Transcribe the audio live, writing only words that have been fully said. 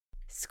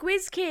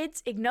Squiz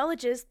Kids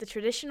acknowledges the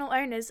traditional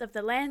owners of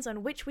the lands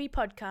on which we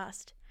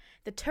podcast,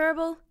 the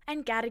Turrbal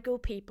and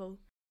Gadigal people.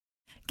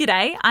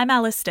 G'day, I'm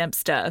Alice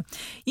Dempster.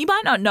 You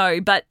might not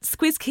know, but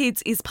Squiz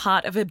Kids is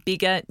part of a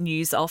bigger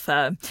news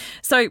offer.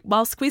 So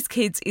while Squiz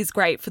Kids is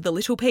great for the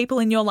little people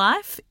in your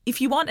life, if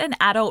you want an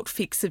adult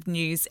fix of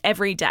news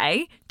every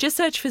day, just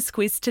search for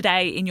Squiz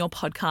Today in your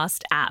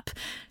podcast app.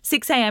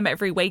 6 a.m.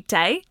 every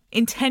weekday.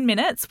 In 10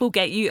 minutes, we'll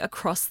get you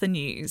across the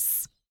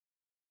news.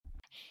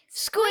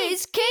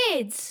 Squiz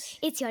Kids!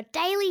 It's your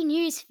daily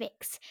news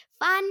fix.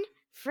 Fun,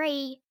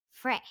 free,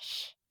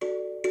 fresh.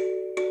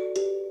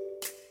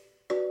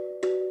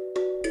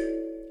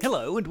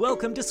 Hello and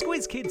welcome to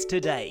Squiz Kids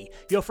Today,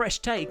 your fresh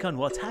take on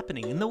what's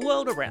happening in the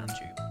world around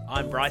you.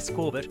 I'm Bryce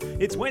Corbett.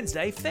 It's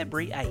Wednesday,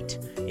 February 8.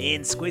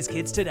 In Squiz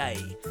Kids Today,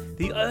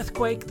 the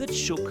earthquake that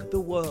shook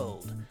the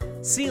world,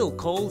 seal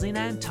calls in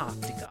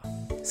Antarctica,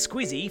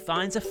 Squizzy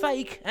finds a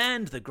fake,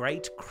 and the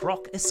great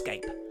croc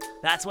escape.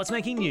 That's what's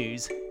making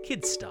news,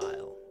 kids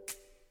style.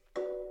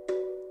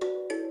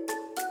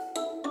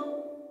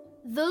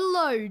 The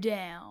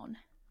Lowdown.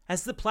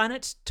 As the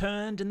planet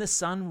turned and the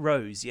sun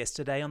rose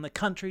yesterday on the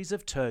countries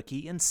of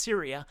Turkey and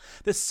Syria,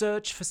 the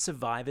search for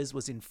survivors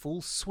was in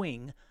full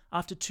swing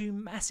after two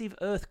massive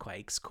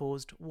earthquakes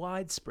caused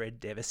widespread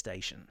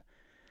devastation.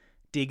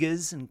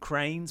 Diggers and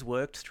cranes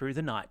worked through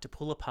the night to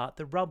pull apart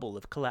the rubble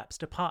of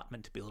collapsed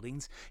apartment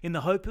buildings in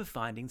the hope of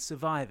finding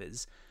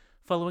survivors,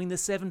 following the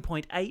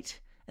 7.8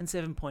 and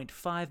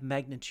 7.5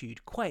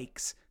 magnitude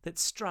quakes that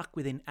struck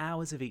within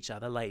hours of each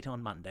other late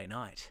on Monday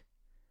night.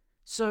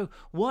 So,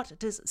 what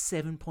does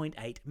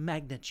 7.8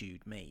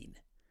 magnitude mean?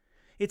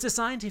 It's a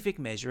scientific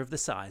measure of the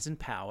size and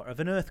power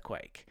of an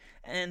earthquake,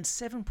 and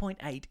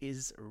 7.8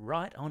 is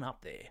right on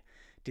up there,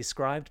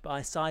 described by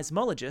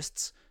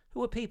seismologists,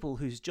 who are people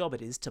whose job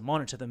it is to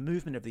monitor the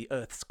movement of the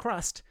Earth's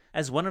crust,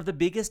 as one of the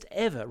biggest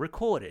ever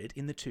recorded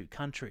in the two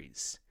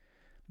countries.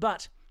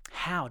 But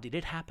how did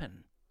it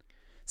happen?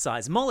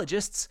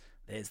 Seismologists,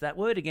 there's that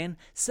word again,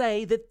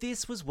 say that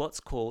this was what's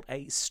called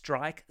a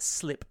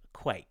strike-slip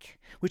quake,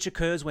 which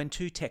occurs when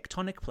two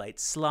tectonic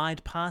plates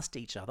slide past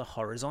each other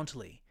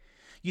horizontally.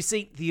 You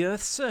see, the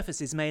Earth's surface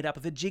is made up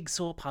of a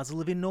jigsaw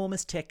puzzle of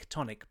enormous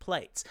tectonic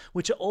plates,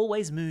 which are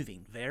always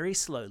moving very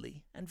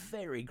slowly and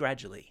very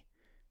gradually.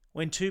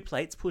 When two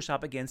plates push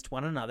up against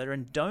one another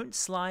and don't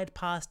slide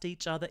past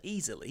each other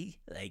easily,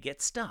 they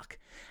get stuck,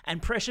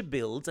 and pressure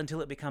builds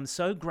until it becomes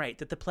so great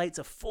that the plates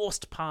are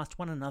forced past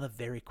one another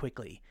very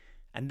quickly,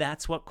 and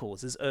that's what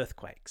causes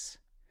earthquakes.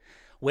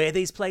 Where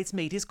these plates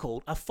meet is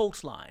called a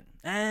fault line,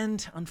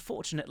 and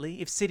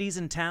unfortunately, if cities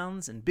and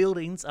towns and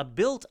buildings are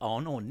built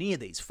on or near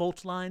these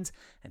fault lines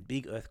and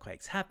big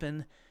earthquakes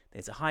happen,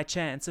 there's a high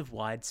chance of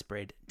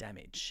widespread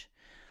damage.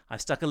 I've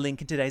stuck a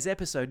link in today's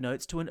episode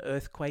notes to an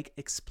earthquake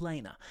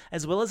explainer,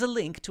 as well as a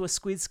link to a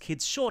Squiz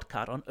Kids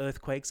shortcut on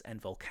earthquakes and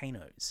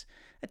volcanoes,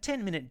 a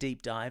 10-minute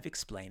deep dive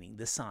explaining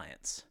the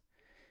science.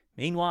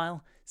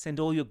 Meanwhile, send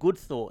all your good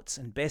thoughts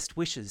and best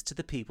wishes to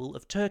the people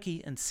of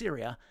Turkey and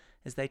Syria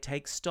as they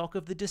take stock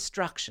of the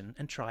destruction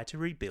and try to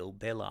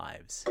rebuild their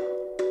lives.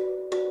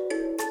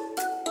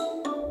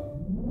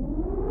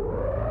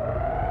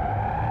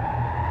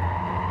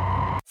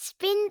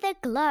 Spin the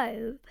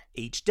globe.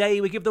 Each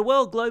day we give the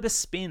world globe a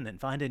spin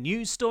and find a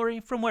news story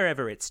from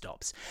wherever it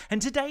stops.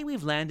 And today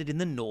we've landed in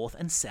the North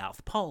and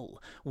South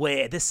Pole,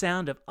 where the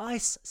sound of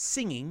ice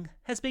singing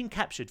has been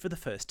captured for the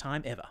first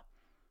time ever.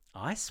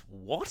 Ice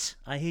what?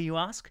 I hear you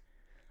ask.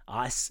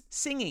 Ice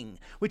singing,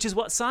 which is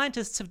what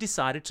scientists have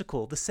decided to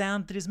call the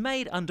sound that is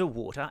made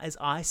underwater as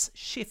ice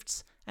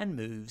shifts and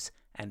moves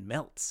and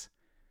melts.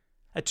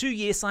 A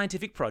 2-year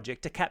scientific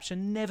project to capture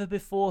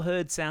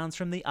never-before-heard sounds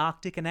from the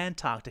Arctic and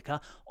Antarctica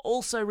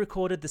also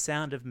recorded the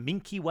sound of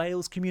minke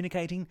whales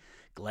communicating,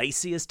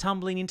 glaciers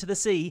tumbling into the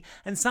sea,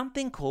 and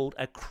something called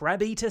a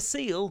crab-eater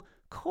seal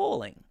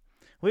calling,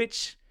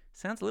 which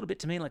sounds a little bit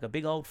to me like a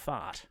big old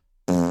fart.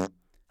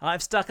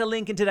 I've stuck a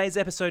link in today's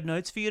episode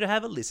notes for you to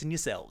have a listen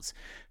yourselves.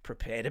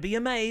 Prepare to be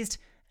amazed,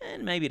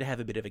 and maybe to have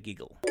a bit of a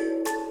giggle.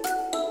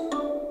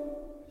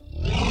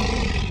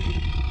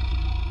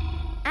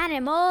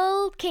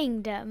 Animal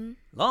Kingdom.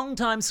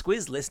 Long-time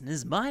Squiz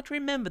listeners might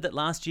remember that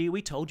last year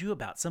we told you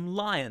about some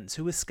lions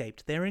who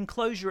escaped their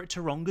enclosure at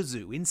Taronga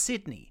Zoo in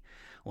Sydney.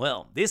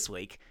 Well, this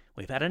week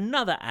we've had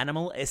another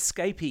animal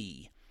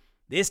escapee.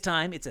 This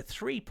time it's a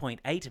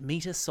 3.8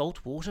 metre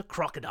saltwater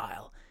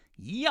crocodile.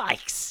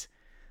 Yikes!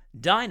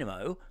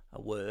 Dynamo,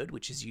 a word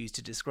which is used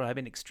to describe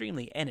an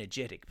extremely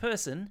energetic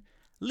person,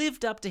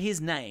 lived up to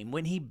his name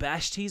when he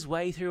bashed his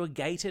way through a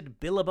gated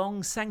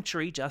Billabong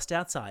sanctuary just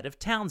outside of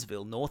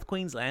Townsville, North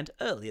Queensland,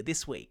 earlier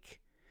this week.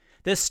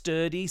 The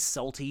sturdy,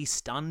 salty,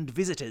 stunned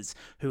visitors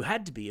who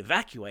had to be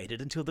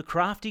evacuated until the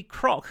crafty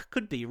croc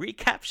could be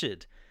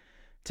recaptured.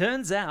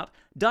 Turns out,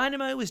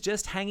 Dynamo was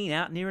just hanging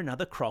out near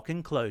another croc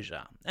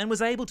enclosure and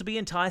was able to be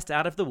enticed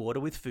out of the water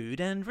with food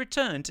and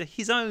returned to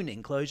his own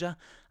enclosure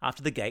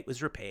after the gate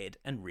was repaired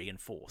and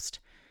reinforced.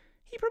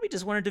 He probably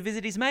just wanted to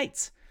visit his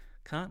mates.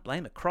 Can't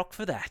blame a croc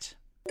for that.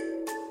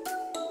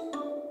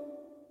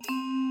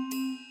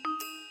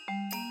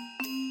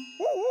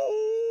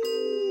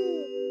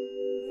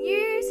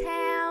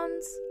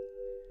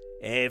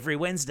 Every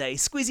Wednesday,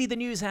 Squizzy the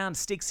Newshound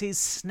sticks his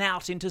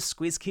snout into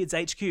Squiz Kids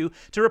HQ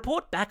to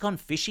report back on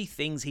fishy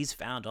things he's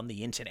found on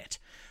the internet.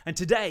 And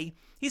today,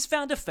 he's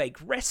found a fake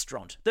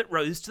restaurant that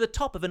rose to the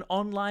top of an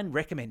online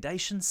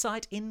recommendation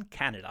site in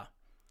Canada.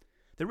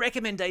 The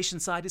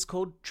recommendation site is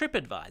called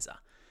TripAdvisor.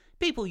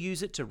 People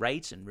use it to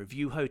rate and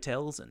review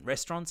hotels and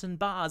restaurants and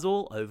bars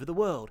all over the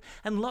world,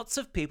 and lots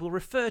of people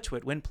refer to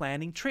it when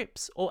planning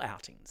trips or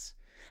outings.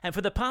 And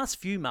for the past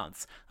few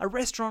months, a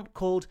restaurant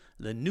called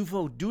Le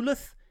Nouveau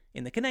Duluth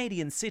in the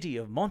Canadian city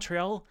of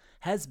Montreal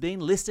has been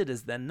listed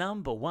as the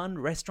 #1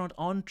 restaurant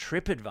on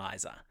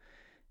TripAdvisor.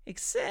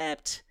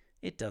 Except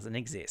it doesn't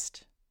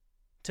exist.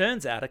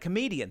 Turns out a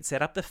comedian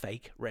set up the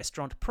fake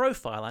restaurant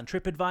profile on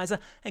TripAdvisor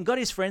and got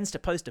his friends to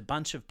post a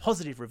bunch of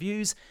positive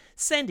reviews,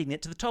 sending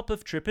it to the top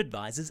of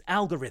TripAdvisor's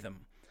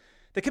algorithm.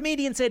 The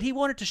comedian said he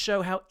wanted to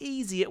show how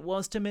easy it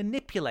was to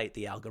manipulate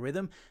the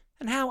algorithm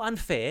and how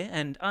unfair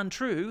and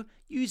untrue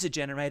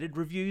user-generated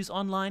reviews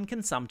online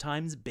can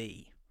sometimes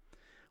be.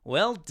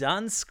 Well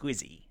done,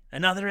 Squizzy.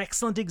 Another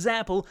excellent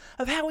example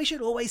of how we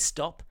should always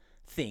stop,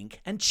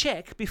 think, and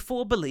check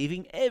before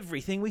believing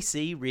everything we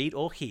see, read,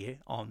 or hear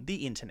on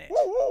the internet.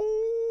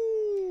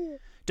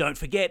 Don't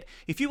forget,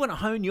 if you want to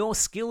hone your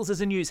skills as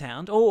a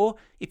newshound, or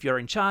if you're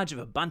in charge of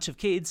a bunch of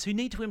kids who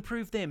need to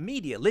improve their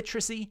media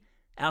literacy,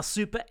 our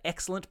super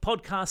excellent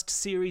podcast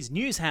series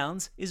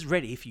Newshounds is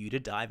ready for you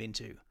to dive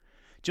into.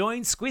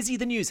 Join Squizzy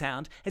the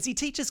Newshound as he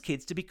teaches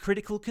kids to be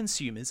critical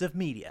consumers of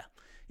media.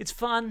 It's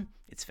fun,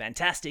 it's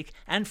fantastic,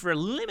 and for a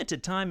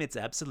limited time it's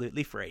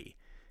absolutely free.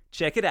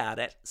 Check it out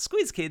at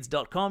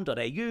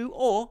squizkids.com.au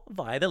or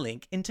via the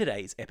link in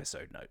today's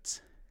episode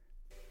notes.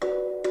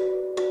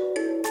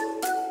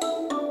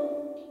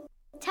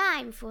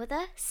 Time for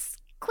the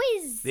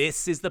quiz.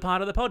 This is the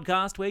part of the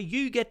podcast where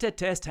you get to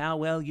test how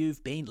well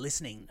you've been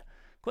listening.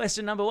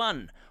 Question number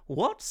 1.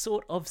 What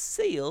sort of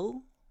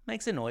seal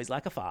makes a noise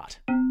like a fart?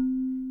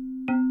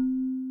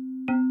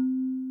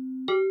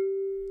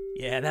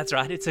 Yeah, that's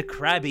right, it's a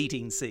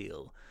crab-eating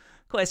seal.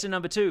 Question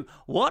number 2.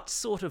 What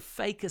sort of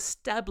fake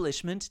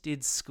establishment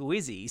did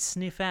Squizzy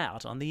sniff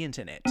out on the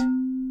internet?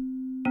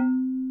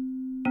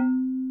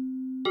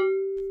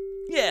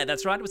 Yeah,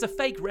 that's right, it was a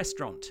fake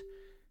restaurant.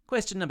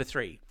 Question number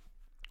 3.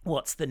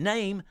 What's the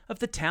name of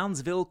the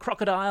Townsville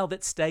crocodile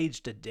that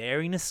staged a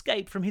daring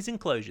escape from his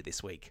enclosure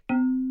this week?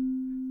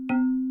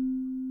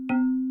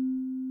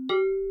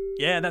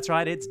 Yeah, that's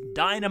right, it's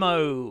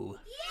Dynamo.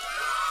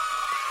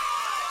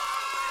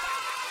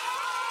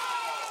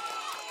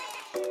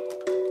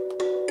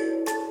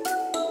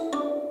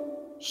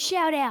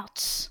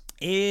 Shout-outs.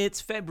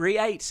 It's February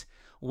 8,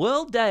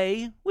 World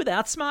Day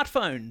Without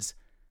Smartphones.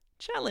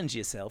 Challenge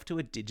yourself to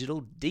a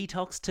digital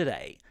detox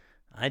today.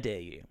 I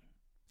dare you.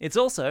 It's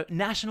also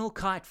National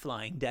Kite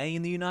Flying Day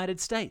in the United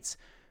States,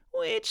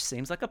 which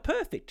seems like a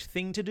perfect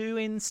thing to do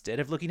instead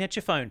of looking at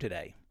your phone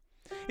today.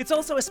 It's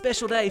also a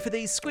special day for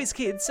these Squiz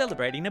kids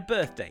celebrating a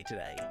birthday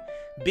today.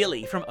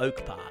 Billy from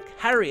Oak Park,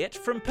 Harriet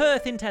from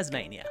Perth in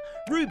Tasmania,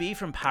 Ruby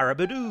from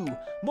Parabadoo,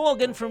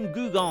 Morgan from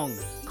Googong,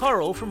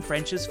 Coral from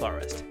French's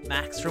Forest,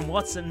 Max from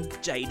Watson,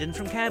 Jaden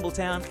from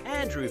Campbelltown,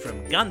 Andrew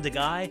from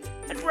Gundagai,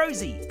 and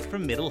Rosie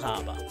from Middle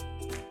Harbour.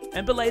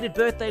 And belated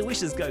birthday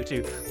wishes go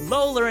to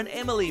Lola and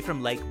Emily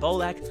from Lake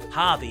Bolac,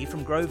 Harvey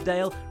from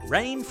Grovedale,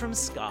 Rain from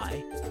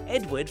Skye,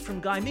 Edward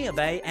from Gymea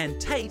Bay, and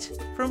Tate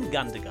from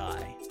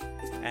Gundagai.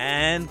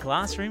 And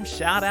classroom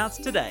shout-outs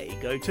today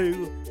go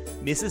to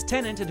Mrs.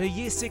 Tennant and her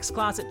Year 6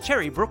 class at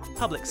Cherrybrook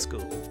Public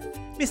School,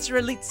 Mr.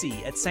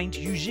 Elitzi at St.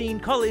 Eugene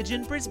College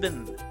in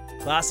Brisbane,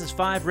 Classes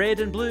 5 Red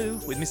and Blue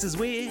with Mrs.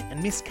 Weir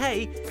and Miss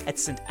Kay at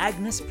St.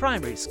 Agnes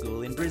Primary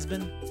School in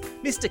Brisbane,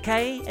 Mr.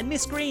 Kay and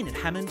Miss Green at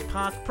Hammond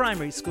Park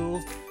Primary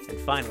School, and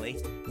finally,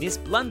 Miss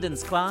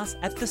Blunden's class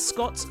at the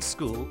Scots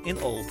School in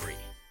Albury.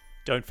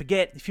 Don't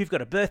forget, if you've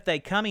got a birthday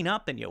coming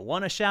up and you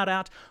want a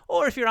shout-out,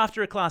 or if you're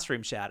after a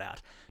classroom shout-out,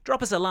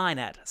 drop us a line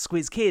at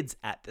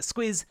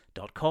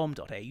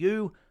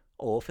squizkids@thesquiz.com.au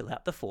or fill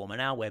out the form on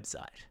our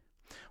website.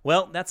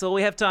 Well, that's all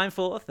we have time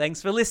for.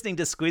 Thanks for listening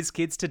to Squiz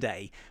Kids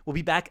today. We'll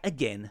be back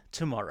again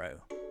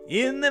tomorrow.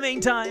 In the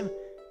meantime,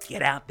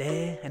 get out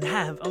there and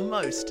have a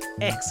most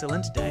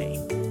excellent day.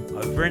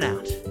 Over and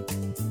out.